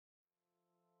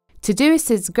Todoist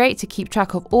is great to keep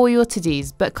track of all your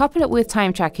to-dos, but couple it with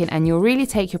time tracking and you'll really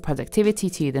take your productivity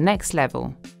to the next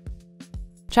level.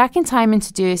 Tracking time in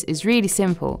Todoist is really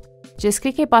simple. Just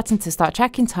click a button to start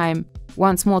tracking time,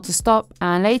 once more to stop,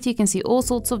 and later you can see all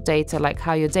sorts of data like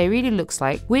how your day really looks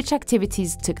like, which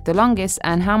activities took the longest,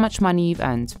 and how much money you've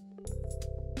earned.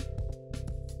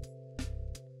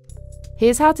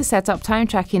 Here's how to set up time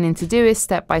tracking in Todoist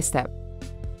step by step.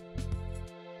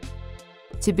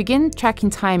 To begin tracking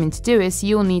time in Todoist,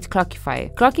 you'll need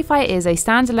Clockify. Clockify is a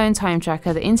standalone time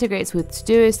tracker that integrates with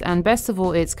Todoist, and best of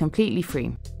all, it's completely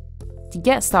free. To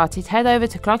get started, head over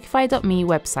to clockify.me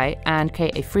website and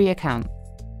create a free account.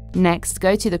 Next,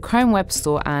 go to the Chrome Web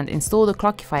Store and install the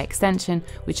Clockify extension,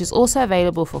 which is also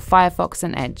available for Firefox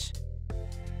and Edge.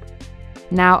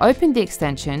 Now open the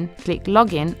extension, click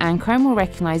Login, and Chrome will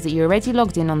recognize that you're already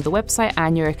logged in on the website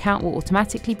and your account will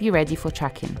automatically be ready for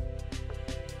tracking.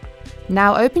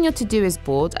 Now open your Todoist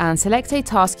board and select a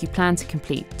task you plan to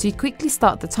complete. To quickly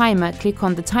start the timer, click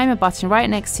on the timer button right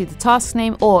next to the task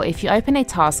name, or if you open a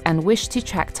task and wish to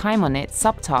track time on it,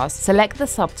 subtask, select the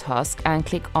subtask and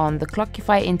click on the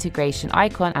Clockify integration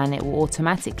icon and it will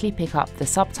automatically pick up the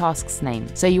subtask's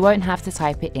name, so you won't have to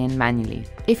type it in manually.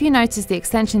 If you notice the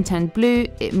extension turned blue,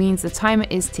 it means the timer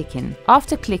is ticking.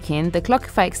 After clicking, the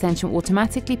Clockify extension will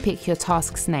automatically pick your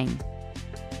task's name.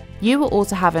 You will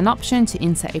also have an option to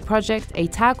insert a project, a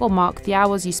tag, or mark the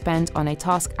hours you spend on a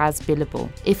task as billable.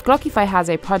 If Clockify has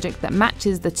a project that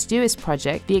matches the Todoist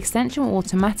project, the extension will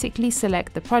automatically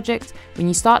select the project when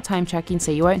you start time tracking,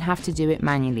 so you won't have to do it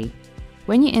manually.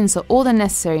 When you insert all the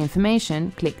necessary information,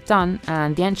 click Done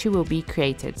and the entry will be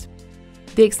created.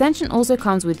 The extension also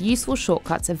comes with useful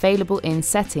shortcuts available in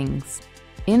Settings.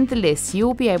 In the list, you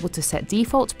will be able to set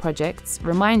default projects,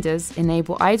 reminders,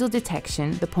 enable idle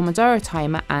detection, the Pomodoro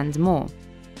timer, and more.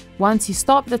 Once you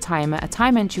stop the timer, a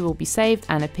time entry will be saved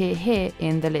and appear here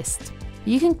in the list.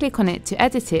 You can click on it to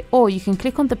edit it, or you can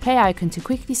click on the play icon to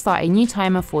quickly start a new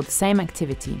timer for the same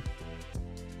activity.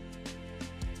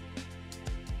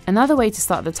 Another way to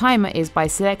start the timer is by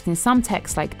selecting some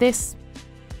text like this,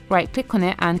 right-click on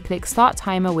it and click Start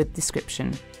Timer with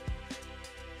Description.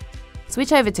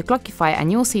 Switch over to Clockify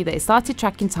and you'll see that it started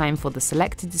tracking time for the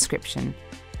selected description.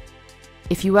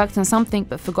 If you worked on something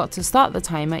but forgot to start the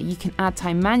timer, you can add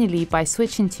time manually by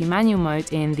switching to manual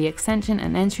mode in the extension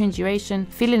and entering duration,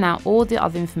 filling out all the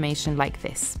other information like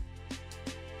this.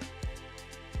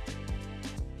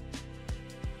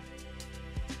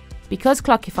 Because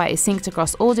Clockify is synced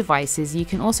across all devices, you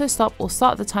can also stop or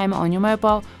start the timer on your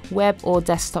mobile, web, or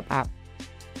desktop app.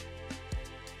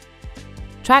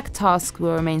 Tracked tasks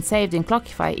will remain saved in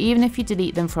Clockify even if you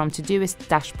delete them from Todoist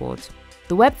dashboard.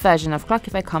 The web version of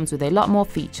Clockify comes with a lot more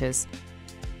features.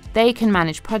 There you can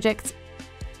manage projects,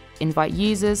 invite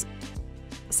users,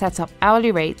 set up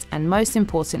hourly rates, and most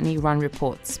importantly, run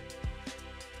reports.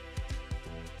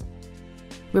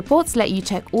 Reports let you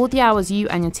check all the hours you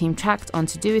and your team tracked on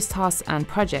Todoist tasks and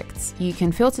projects. You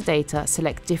can filter data,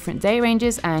 select different day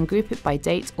ranges, and group it by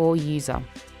date or user.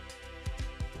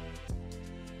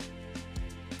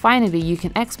 Finally, you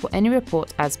can export any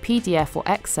report as PDF or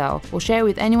Excel, or share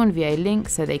with anyone via a link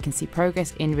so they can see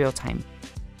progress in real time.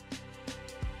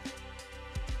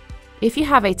 If you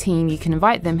have a team, you can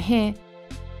invite them here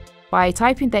by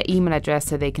typing their email address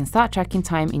so they can start tracking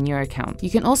time in your account. You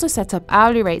can also set up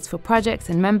hourly rates for projects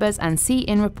and members and see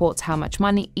in reports how much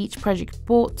money each project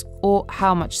brought or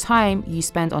how much time you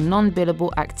spend on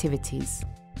non-billable activities.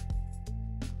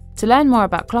 To learn more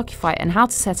about Clockify and how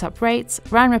to set up rates,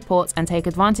 run reports, and take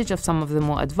advantage of some of the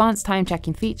more advanced time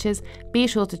tracking features, be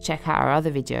sure to check out our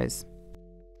other videos.